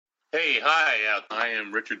Hey, hi, I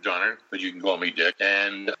am Richard Donner, but you can call me Dick,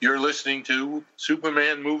 and you're listening to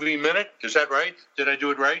Superman Movie Minute. Is that right? Did I do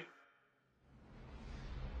it right?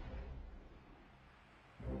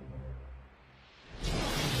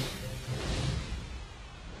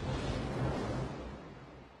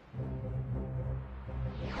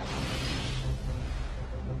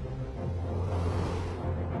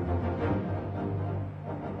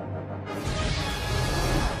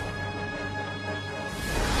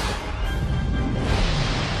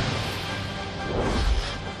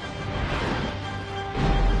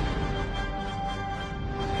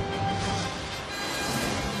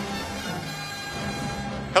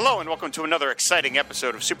 Hello and welcome to another exciting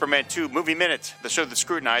episode of Superman 2 Movie Minute, the show that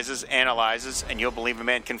scrutinizes, analyzes, and you'll believe a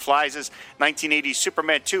man can fly's 1980s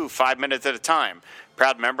Superman 2 5 minutes at a time.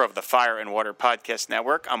 Proud member of the Fire and Water Podcast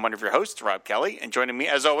Network, I'm one of your hosts, Rob Kelly, and joining me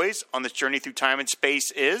as always on this journey through time and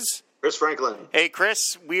space is... Chris Franklin. Hey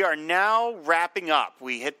Chris, we are now wrapping up.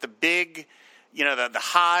 We hit the big... the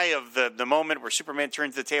high of the moment where Superman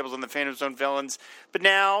turns the tables on the Phantom Zone villains. But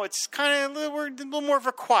now it's kind of, we're a little more of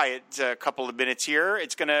a quiet couple of minutes here.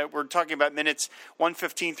 We're talking about minutes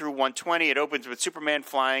 115 through 120. It opens with Superman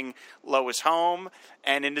flying Lois home,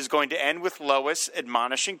 and it is going to end with Lois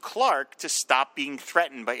admonishing Clark to stop being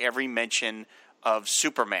threatened by every mention of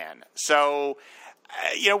Superman. So...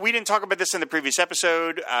 we didn't talk about this in the previous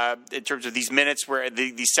episode in terms of these minutes, where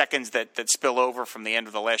these seconds that spill over from the end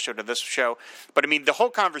of the last show to this show. But, the whole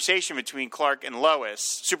conversation between Clark and Lois,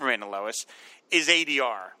 Superman and Lois, is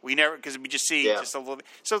ADR. Because we just see just a little bit.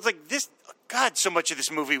 So it's like this, God, so much of this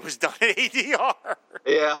movie was done in ADR.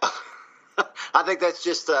 Yeah. I think that's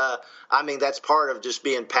just, that's part of just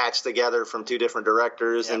being patched together from two different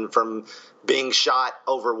directors and from being shot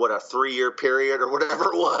over, a 3-year period or whatever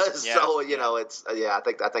it was. Yeah. So, it's, I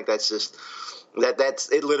think that's just,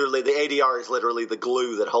 that's it literally, the ADR is literally the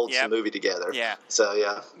glue that holds the movie together. Yeah. So,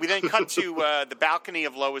 yeah. We then cut to the balcony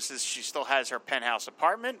of Lois's. She still has her penthouse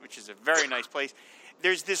apartment, which is a very nice place.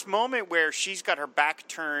 There's this moment where she's got her back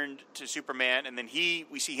turned to Superman, and then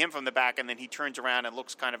we see him from the back, and then he turns around and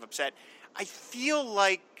looks kind of upset. I feel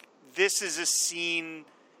like this is a scene.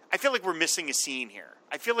 I feel like we're missing a scene here.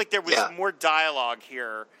 I feel like there was more dialogue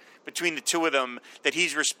here between the two of them that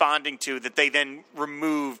he's responding to that they then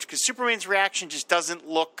removed, because Superman's reaction just doesn't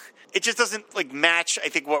look. It just doesn't match. I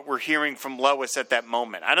think what we're hearing from Lois at that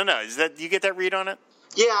moment. I don't know. Do you get that read on it?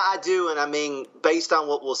 Yeah, I do, and based on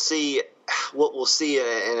what we'll see in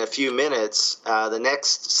a few minutes, the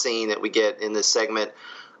next scene that we get in this segment,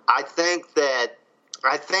 I think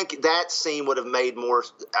that scene would have made more.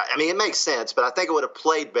 It makes sense, but I think it would have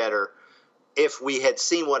played better if we had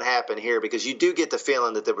seen what happened here, because you do get the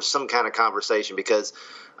feeling that there was some kind of conversation. Because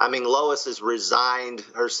Lois has resigned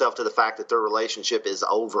herself to the fact that their relationship is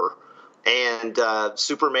over. And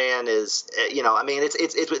Superman is,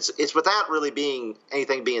 it's without really being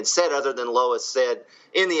anything being said other than Lois said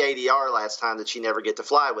in the ADR last time that she never get to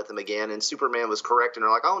fly with him again, and Superman was correcting her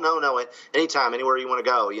like, oh no, anytime, anywhere you want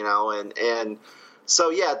to go, and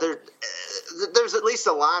so there's at least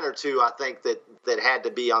a line or two I think that had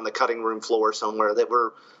to be on the cutting room floor somewhere that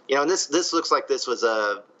were, and this looks like this was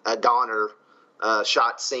a Donner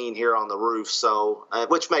shot scene here on the roof, so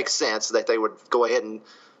which makes sense that they would go ahead and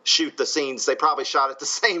shoot the scenes. They probably shot at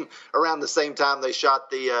around the same time they shot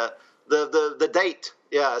the date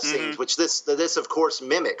scenes, which this of course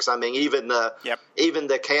mimics. Even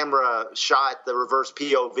the camera shot, the reverse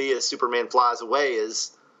POV as Superman flies away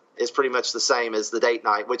is pretty much the same as the date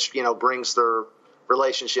night, which brings their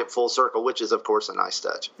relationship full circle, which is of course a nice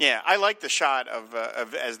touch. Yeah, I like the shot of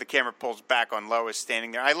as the camera pulls back on Lois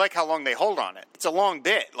standing there. I like how long they hold on it. It's a long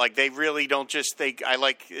bit. They really don't just they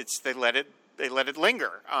let it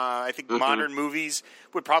linger. I think modern movies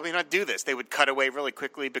would probably not do this. They would cut away really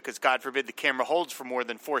quickly because, God forbid, the camera holds for more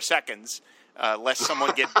than 4 seconds, lest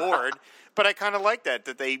someone get bored. But I kind of like that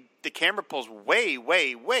the camera pulls way,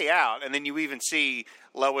 way, way out, and then you even see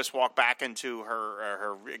Lois walk back into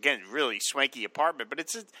her again, really swanky apartment. But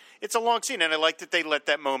it's a long scene, and I like that they let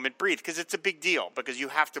that moment breathe, because it's a big deal, because you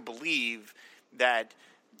have to believe that,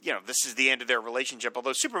 this is the end of their relationship,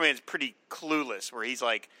 although Superman's pretty clueless, where he's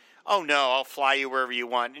like, oh no, I'll fly you wherever you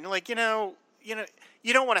want. And you're like, you don't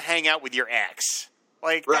want to hang out with your ex.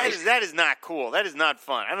 Right. That is not cool. That is not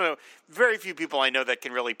fun. I don't know. Very few people I know that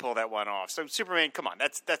can really pull that one off. So Superman, come on,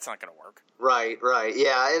 that's not going to work. Right.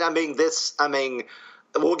 Yeah, and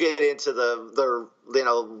we'll get into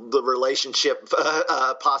the relationship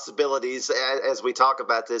possibilities as we talk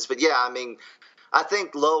about this. But yeah, I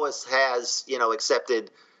think Lois has accepted.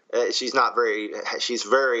 She's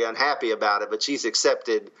very unhappy about it, but she's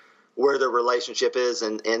accepted where their relationship is,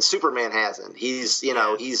 and Superman hasn't. He's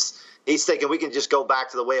he's thinking we can just go back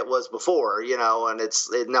to the way it was before, and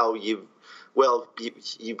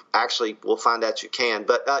you actually will find out you can,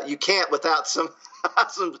 but you can't without some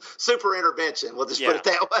super intervention. We'll just put it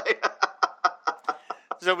that way.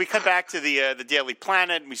 So we come back to the Daily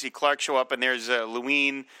Planet, and we see Clark show up, and there's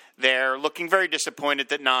Luween there, looking very disappointed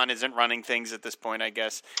that Non isn't running things at this point, I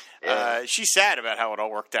guess. Yeah. She's sad about how it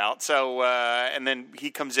all worked out. So, and then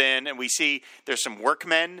he comes in, and we see there's some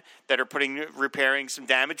workmen that are repairing some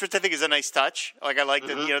damage, which I think is a nice touch. Like, I like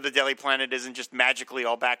that, the Daily Planet isn't just magically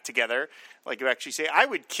all back together. Like you actually say, I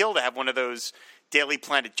would kill to have one of those Daily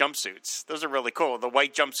Planet jumpsuits. Those are really cool. The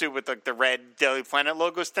white jumpsuit with the red Daily Planet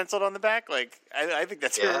logo stenciled on the back. Like, I think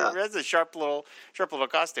that's a sharp little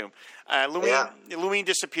costume. Luween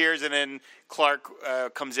disappears, and then Clark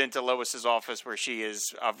comes into Lois's office, where she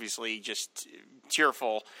is obviously just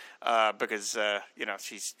tearful because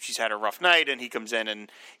she's had a rough night, and he comes in,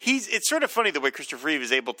 and it's sort of funny the way Christopher Reeve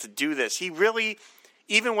is able to do this. He really,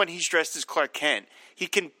 even when he's dressed as Clark Kent, he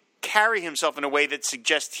can carry himself in a way that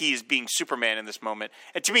suggests he is being Superman in this moment.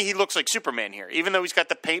 And to me, he looks like Superman here. Even though he's got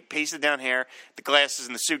the pasted down hair, the glasses,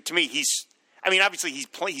 and the suit, to me, obviously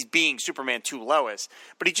he's being Superman to Lois,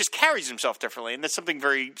 but he just carries himself differently, and that's something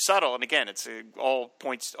very subtle. And again, it's all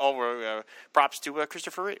props to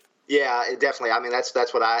Christopher Reeve. Yeah, definitely. I mean,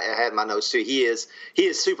 that's what I had in my notes too. He is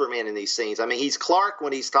Superman in these scenes. I mean, he's Clark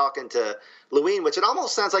when he's talking to Luween, which it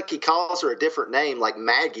almost sounds like he calls her a different name, like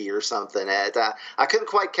Maggie or something. I couldn't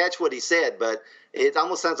quite catch what he said, but it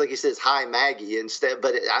almost sounds like he says "Hi, Maggie" instead.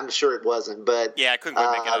 But I'm sure it wasn't. But yeah, I couldn't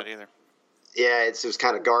quite make it out either. Yeah, it was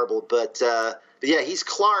kind of garbled. But yeah, he's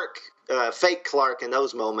Clark, fake Clark in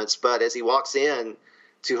those moments. But as he walks in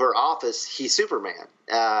to her office, he's Superman,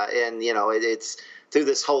 and it's through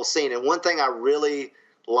this whole scene. And one thing I really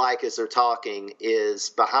like as they're talking is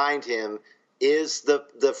behind him is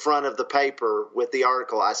the front of the paper with the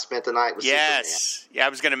article, "I spent the night with Superman." Yes. Yeah, I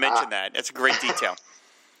was going to mention that. That's a great detail.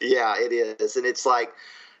 Yeah, it is. And it's like,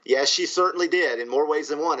 yes, she certainly did in more ways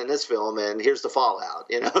than one in this film. And here's the fallout,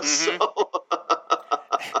 So.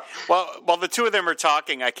 While the two of them are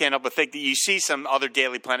talking, I can't help but think that you see some other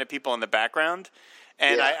Daily Planet people in the background.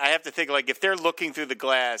 And I have to think, like, if they're looking through the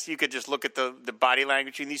glass, you could just look at the body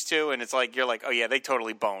language in these two, and it's like, you're like, oh, yeah, they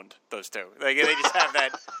totally boned, those two. Like, they just have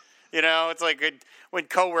that, it's like when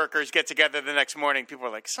coworkers get together the next morning, people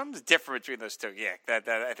are like, something's different between those two. Yeah, that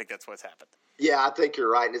I think that's what's happened. Yeah, I think you're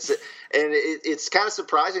right. And it's kind of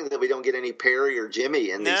surprising that we don't get any Perry or Jimmy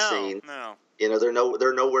in these scenes. No.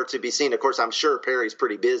 They're nowhere to be seen. Of course, I'm sure Perry's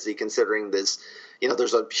pretty busy considering this.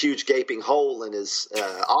 There's a huge gaping hole in his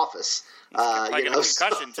office. He's probably got a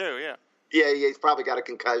concussion too. Yeah. Yeah, he's probably got a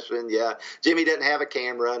concussion. Yeah, Jimmy didn't have a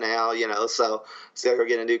camera now. So they're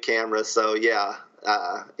getting a new camera. So yeah.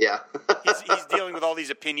 He's dealing with all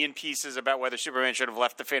these opinion pieces about whether Superman should have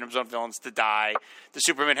left the Phantom Zone villains to die. Does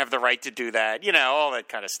Superman have the right to do that? All that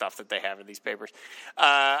kind of stuff that they have in these papers.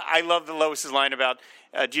 I love the Lois's line about,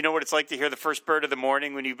 do you know what it's like to hear the first bird of the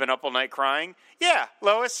morning when you've been up all night crying? Yeah,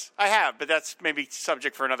 Lois, I have, but that's maybe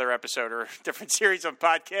subject for another episode or a different series on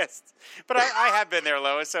podcasts. But I have been there,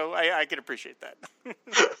 Lois, so I can appreciate that.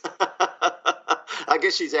 I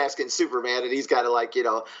guess she's asking Superman, and he's got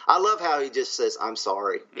to I love how he just says, "I'm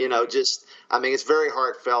sorry." It's very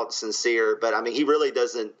heartfelt, sincere, but he really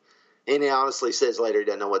doesn't, and he honestly says later he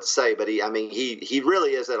doesn't know what to say, but he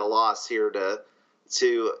really is at a loss here to,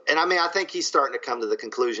 and I think he's starting to come to the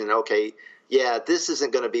conclusion, okay, yeah, this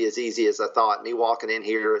isn't going to be as easy as I thought. Me walking in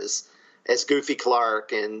here as Goofy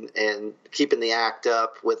Clark and keeping the act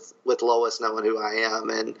up with Lois knowing who I am,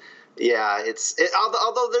 and yeah,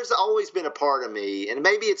 although there's always been a part of me, and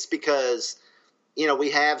maybe it's because,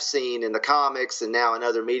 we have seen in the comics and now in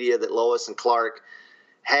other media that Lois and Clark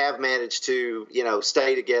have managed to,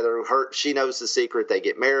 stay together. She knows the secret. They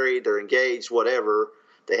get married, they're engaged, whatever.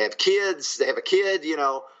 They have kids. They have a kid,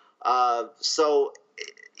 So,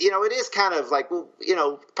 it is kind of like, well,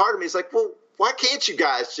 part of me is like, well, why can't you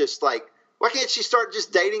guys just why can't she start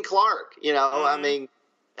just dating Clark? Mm-hmm.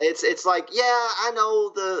 It's like, yeah, I know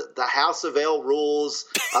the House of L rules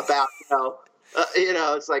about,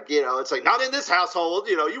 it's like not in this household,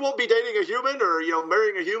 you won't be dating a human or,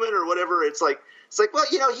 marrying a human or whatever. It's like, well,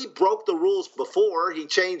 he broke the rules before. He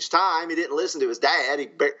changed time. He didn't listen to his dad. He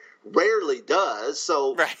rarely does.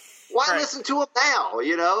 So why listen to him now?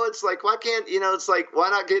 It's like, why can't, it's like, why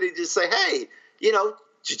not get it, just say, hey, you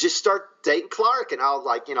just start dating Clark and I'll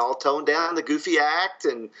I'll tone down the goofy act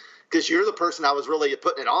and, because you're the person I was really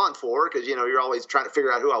putting it on for, because you're always trying to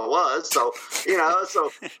figure out who I was. So it's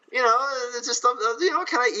just kind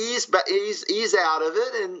of ease out of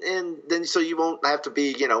it, and then so you won't have to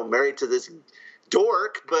be married to this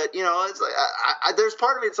dork. But it's like there's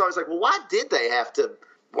part of me that's always like, well, why did they have to?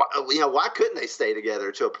 Why couldn't they stay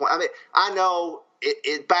together to a point? I mean, I know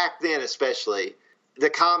it back then, especially. The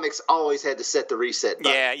comics always had to set the reset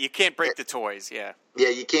button. Yeah, you can't break the toys. Yeah. Yeah,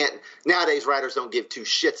 you can't. Nowadays, writers don't give two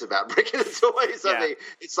shits about breaking the toys. Yeah. I mean,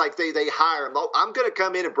 it's like they hire them. Oh, I'm going to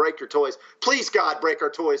come in and break your toys. Please, God, break our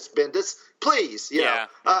toys, Bendis. Please, Yeah.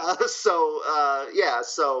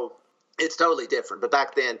 So it's totally different. But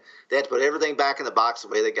back then, they had to put everything back in the box the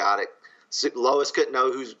way they got it. Lois couldn't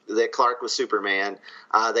know that Clark was Superman.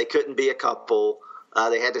 They couldn't be a couple.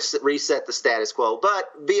 They had to reset the status quo.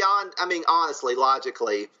 But beyond, I mean, honestly,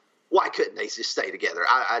 logically, why couldn't they just stay together?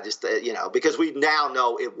 I just, because we now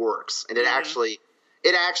know it works. And it actually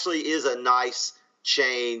is a nice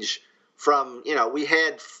change from, we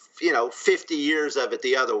had, 50 years of it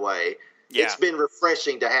the other way. Yeah. It's been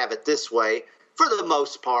refreshing to have it this way for the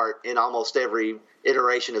most part in almost every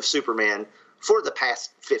iteration of Superman for the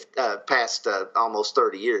past almost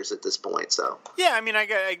 30 years at this point. So yeah, I mean, I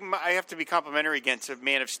have to be complimentary again to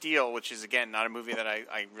Man of Steel, which is again not a movie that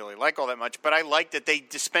I really like all that much, but I like that they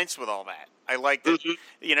dispense with all that. I like that,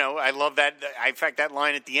 I love that. In fact, that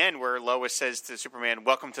line at the end where Lois says to Superman,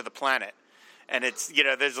 "Welcome to the planet," and it's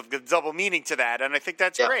there's a double meaning to that, and I think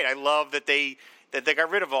that's great. I love that they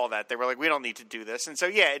got rid of all that. They were like, we don't need to do this, and so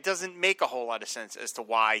it doesn't make a whole lot of sense as to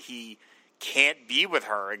why he can't be with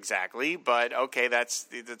her exactly, but okay, that's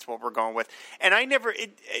what we're going with. And I never,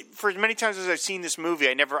 for as many times as I've seen this movie,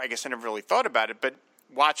 I guess I never really thought about it, but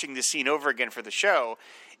watching the scene over again for the show,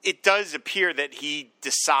 it does appear that he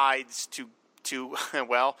decides to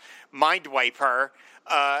mind wipe her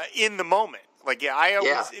in the moment. Like,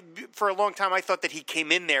 for a long time, I thought that he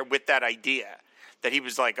came in there with that idea, that he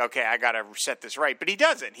was like, okay, I got to set this right, but he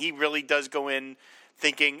doesn't. He really does go in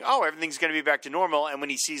thinking, oh, everything's going to be back to normal. And when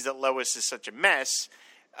he sees that Lois is such a mess,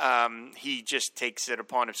 he just takes it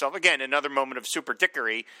upon himself. Again, another moment of super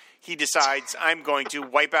dickery. He decides, I'm going to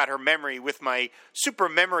wipe out her memory with my super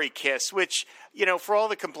memory kiss, which, for all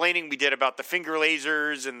the complaining we did about the finger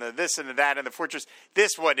lasers and the this and the that and the fortress,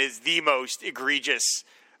 this one is the most egregious.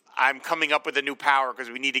 I'm coming up with a new power because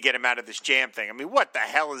we need to get him out of this jam thing. I mean, what the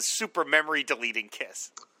hell is super memory deleting kiss?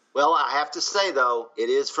 Well, I have to say, though, it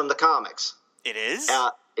is from the comics. It is?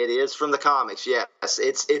 It is from the comics, yes.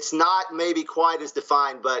 It's not maybe quite as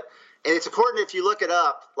defined, but and it's according, if you look it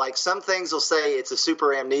up, like some things will say it's a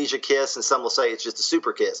super amnesia kiss and some will say it's just a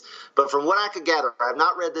super kiss. But from what I could gather, I've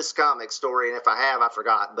not read this comic story, and if I have, I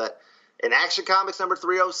forgot. But in Action Comics number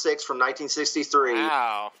 306 from 1963,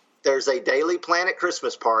 there's a Daily Planet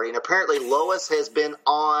Christmas party, and apparently Lois has been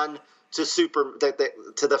on to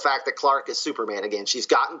the fact that Clark is Superman again. She's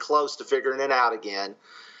gotten close to figuring it out again.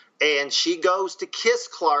 And she goes to kiss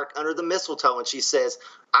Clark under the mistletoe, and she says,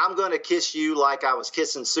 I'm going to kiss you like I was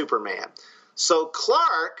kissing Superman. So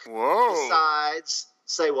Clark decides,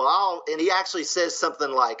 and he actually says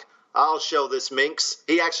something like, I'll show this minx.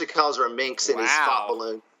 He actually calls her a minx in his spot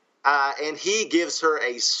balloon. And he gives her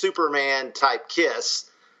a Superman-type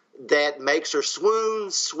kiss that makes her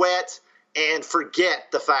swoon, sweat, and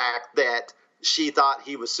forget the fact that she thought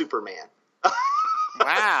he was Superman.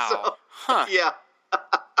 Wow. Yeah.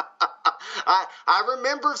 I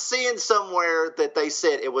remember seeing somewhere that they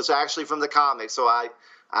said it was actually from the comics, so I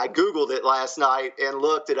Googled it last night and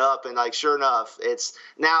looked it up, and sure enough, it's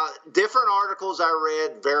now different articles I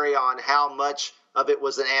read vary on how much of it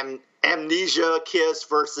was an amnesia kiss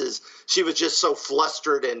versus she was just so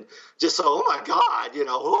flustered and just so, oh my God,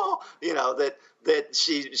 that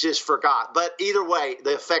she just forgot. But either way,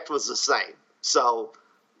 the effect was the same. So.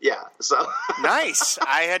 Yeah, so nice.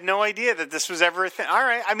 I had no idea that this was ever a thing. All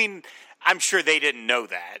right, I mean, I'm sure they didn't know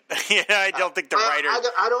that. I don't think the writers.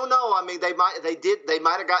 I don't know. I mean, they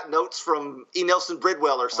might have got notes from E. Nelson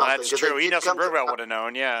Bridwell or something. Well, that's true. E. Nelson Bridwell would have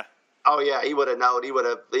known. Yeah. Oh yeah, he would have known. He would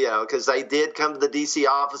have, because they did come to the DC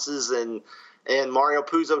offices, and Mario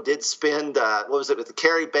Puzo did spend what was it with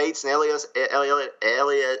Carrie Bates and Elliot?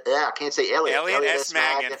 I can't say Elliot. Elliot S.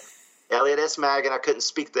 Maggin. Elliot S. Maggin. I couldn't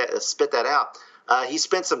spit that out. He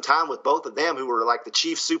spent some time with both of them, who were like the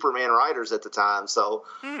chief Superman writers at the time. So,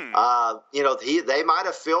 they might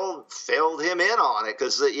have filled him in on it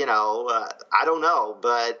because, I don't know.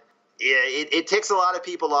 But it ticks a lot of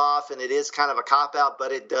people off, and it is kind of a cop-out,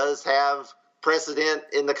 but it does have precedent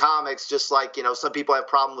in the comics, just like, some people have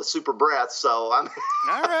problem with super breath. So, I'm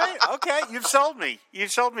all right. Okay. You've sold me.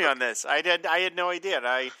 You've sold me on this. I had no idea.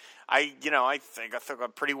 And I think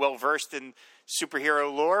I'm pretty well versed in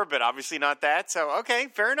superhero lore, but obviously not that. So, okay,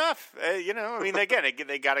 fair enough. Again,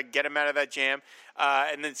 they got to get him out of that jam.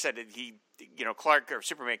 And then said that Clark or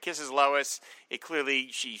Superman kisses Lois.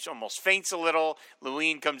 She almost faints a little.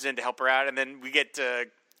 Louise comes in to help her out, and then we get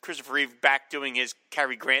Christopher Reeve back doing his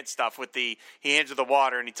Cary Grant stuff with he hands her the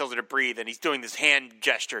water and he tells her to breathe, and he's doing this hand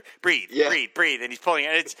gesture, breathe, breathe, and he's pulling it.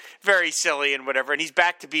 And it's very silly and whatever, and he's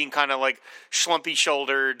back to being kind of like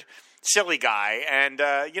schlumpy-shouldered, silly guy, and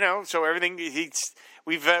so everything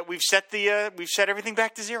we've set everything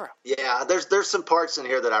back to zero. Yeah, there's some parts in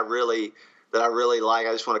here that I really like.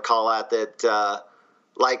 I just want to call out that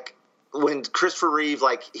like when Christopher Reeve,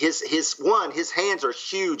 like his hands are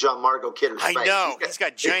huge on Margot Kidder's face. I know. He's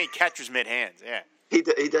got giant catcher's mitt hands. Yeah. He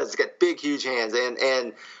does. He's got big, huge hands.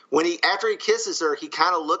 And when after he kisses her, he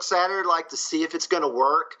kind of looks at her like to see if it's going to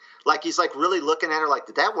work. Like he's like really looking at her like,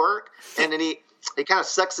 did that work? And then he kind of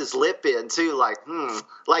sucks his lip in too, like,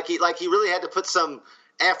 like he really had to put some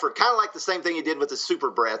effort, kind of like the same thing he did with the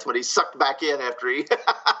super breath when he sucked back in after he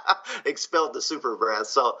expelled the super breath.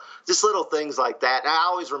 So just little things like that. And I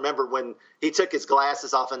always remember when he took his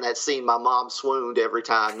glasses off in that scene, my mom swooned every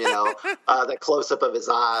time, that close up of his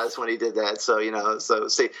eyes when he did that. So, so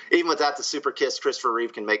see, even without the super kiss, Christopher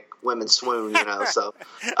Reeve can make women swoon, so.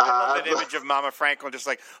 I love that image of Mama Franklin just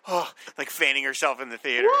like fanning herself in the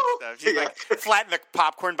theater and stuff. She's like flatten the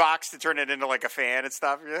popcorn box to turn it into like a fan and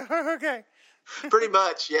stuff. Okay. Pretty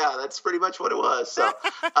much, yeah. That's pretty much what it was. So,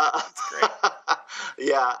 that's great.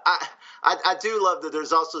 Yeah, I do love that.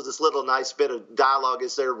 There's also this little nice bit of dialogue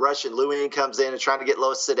as they're rushing. Louie comes in and trying to get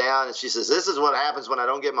Lois to sit down, and she says, "This is what happens when I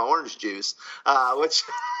don't get my orange juice," which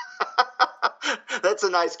that's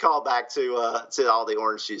a nice callback to all the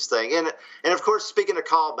orange juice thing. And of course, speaking of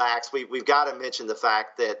callbacks, we've got to mention the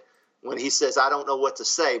fact that when he says, "I don't know what to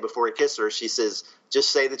say," before he kisses her, she says,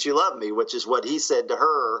 "Just say that you love me," which is what he said to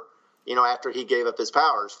her. After he gave up his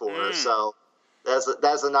powers for her. So that's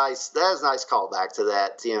a nice callback to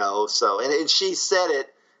that, so, and she said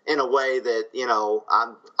it in a way that,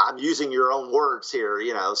 I'm using your own words here,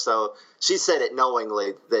 so she said it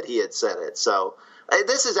knowingly that he had said it. So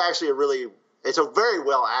this is actually it's a very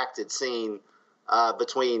well acted scene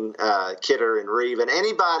between Kidder and Reeve, and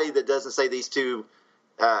anybody that doesn't say these two,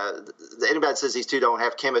 anybody that says these two don't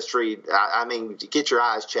have chemistry, I mean, get your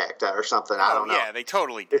eyes checked or something. I don't know. Yeah, they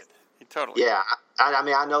totally did. Totally. Yeah,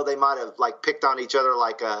 I know they might have picked on each other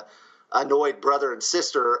like a annoyed brother and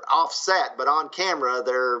sister off set, but on camera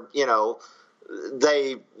they're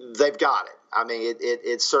they've got it. I mean,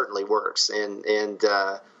 it certainly works, and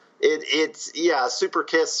it's super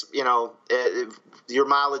kiss. Your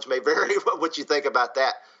mileage may vary what you think about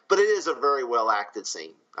that, but it is a very well acted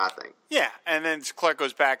scene, I think. Yeah, and then Clark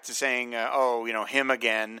goes back to saying, him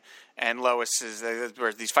again. And Lois says,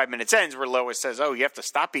 where these 5 minutes ends, where Lois says, "Oh, you have to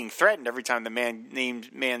stop being threatened every time the man's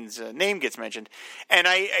name gets mentioned." And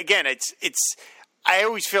I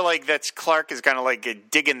always feel like that's Clark is kind of like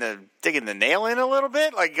digging the nail in a little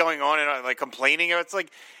bit, like going on and on, like complaining. It's like,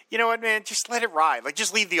 you know what, man, just let it ride. Like,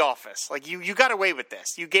 just leave the office. Like, you got away with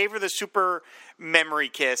this. You gave her the super memory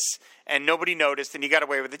kiss, and nobody noticed, and you got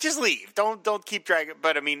away with it. Just leave. Don't keep dragging.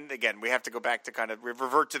 But, I mean, again, we have to go back to kind of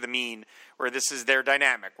revert to the mean, where this is their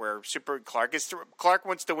dynamic, where Clark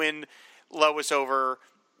wants to win Lois over,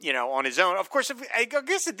 on his own. Of course, I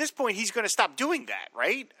guess at this point, he's going to stop doing that,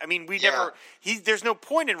 right? I mean, there's no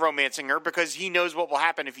point in romancing her because he knows what will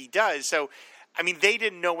happen if he does. So, I mean, they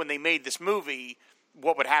didn't know when they made this movie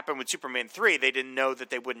what would happen with Superman 3. They didn't know that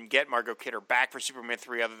they wouldn't get Margot Kidder back for Superman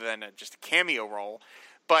 3 other than just a cameo role.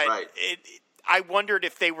 But right. I wondered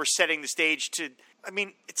if they were setting the stage to – I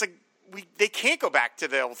mean, it's like they can't go back to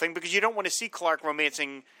the whole thing because you don't want to see Clark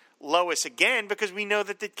romancing Lois again because we know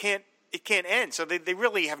that it can't end. So they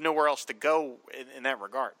really have nowhere else to go in that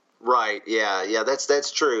regard. Right. Yeah.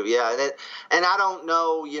 That's true. Yeah. And I don't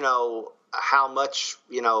know, how much,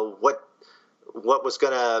 what was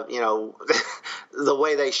going to, the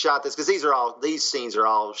way they shot this, because these scenes are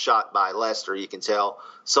all shot by Lester, you can tell.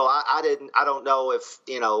 So I don't know if,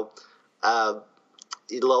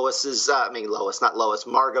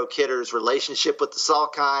 Margot Kidder's relationship with the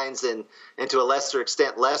Salkinds and to a lesser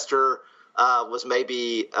extent, Lester was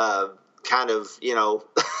maybe kind of,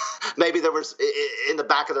 maybe there was in the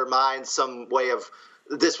back of their mind some way of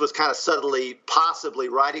this was kind of subtly possibly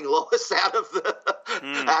writing Lois out of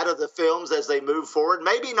the films as they move forward.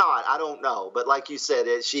 Maybe not. I don't know. But like you said,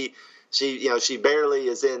 she's barely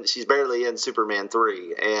in Superman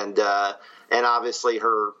 3, and obviously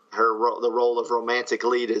the role of romantic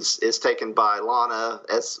lead is taken by Lana,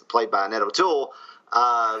 as played by Annette O'Toole.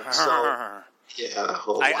 So Yeah.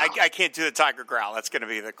 Oh, wow. I can't do the tiger growl. That's going to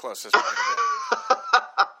be the closest we're going to get.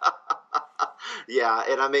 Yeah,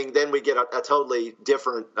 and I mean, then we get a totally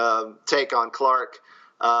different take on Clark,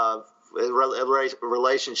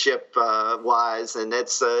 relationship wise, and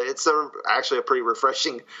it's actually a pretty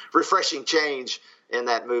refreshing change in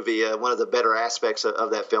that movie. One of the better aspects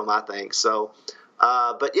of that film, I think. So,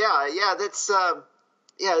 but that's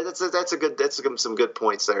some good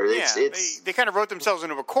points there. They kind of wrote themselves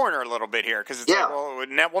into a corner a little bit here because it's like,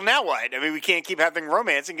 well, now what? I mean, we can't keep having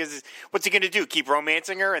romancing because what's he going to do? Keep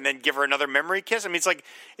romancing her and then give her another memory kiss? I mean,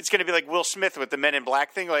 it's going to be like Will Smith with the Men in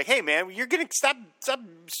Black thing. Like, hey, man, you're going to stop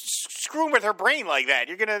screwing with her brain like that.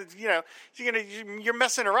 You're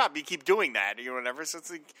messing her up. You keep doing that, whatever. So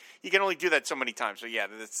it's like you can only do that so many times. So yeah,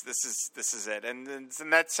 this is it, and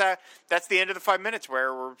that's the end of the 5 minutes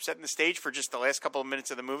where we're setting the stage for just the last couple of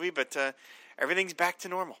minutes of the movie, but everything's back to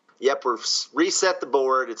normal. Yep, we've reset the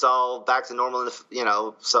board. It's all back to normal,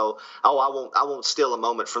 so I won't steal a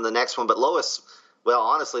moment from the next one, but Lois, well,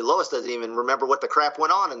 honestly, Lois doesn't even remember what the crap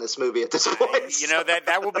went on in this movie at this point.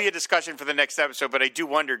 That will be a discussion for the next episode, but I do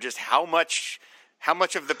wonder just how much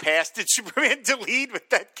of the past did Superman delete with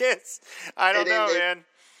that kiss? I don't know, man.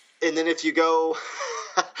 And then if you don't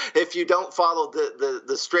follow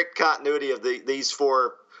the strict continuity of these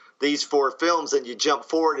four films and you jump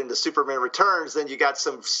forward into Superman Returns, then you got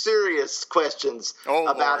some serious questions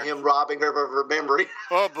about him robbing her of her memory.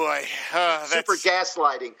 Oh, boy. Super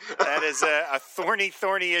gaslighting. That is a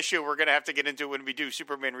thorny issue we're going to have to get into when we do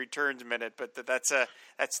Superman Returns Minute, but that's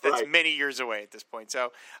right. Many years away at this point.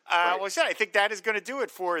 So, right. Well, I think that is going to do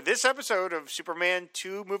it for this episode of Superman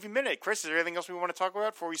 2 Movie Minute. Chris, is there anything else we want to talk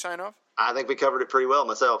about before we sign off? I think we covered it pretty well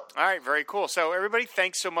myself. All right, very cool. So, everybody,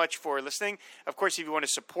 thanks so much for listening. Of course, if you want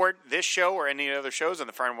to support this show or any other shows on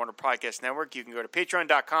the Fire and Water Podcast Network, you can go to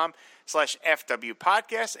patreon.com/FW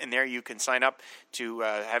Podcast, and there you can sign up to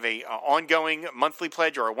have a ongoing monthly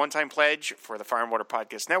pledge or a one-time pledge for the Fire and Water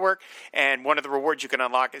Podcast Network. And one of the rewards you can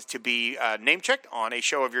unlock is to be name-checked on a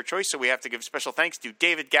show of your choice. So we have to give special thanks to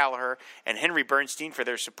David Gallagher and Henry Bernstein for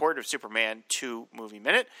their support of Superman 2 Movie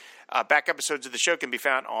Minute. Back episodes of the show can be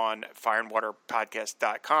found on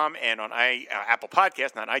fireandwaterpodcast.com and on Apple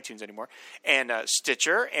Podcasts, not iTunes anymore, and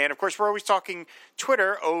Stitcher. And, of course, we're always talking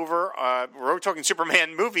Twitter we're always talking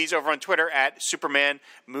Superman movies over on Twitter at Superman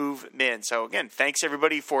Move Min. So, again, thanks,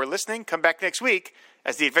 everybody, for listening. Come back next week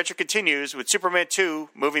as the adventure continues with Superman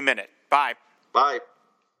 2 Movie Minute. Bye. Bye.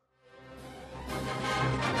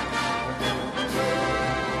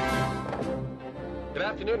 Good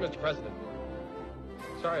afternoon, Mr. President.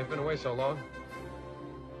 Sorry I've been away so long.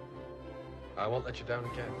 I won't let you down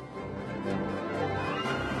again.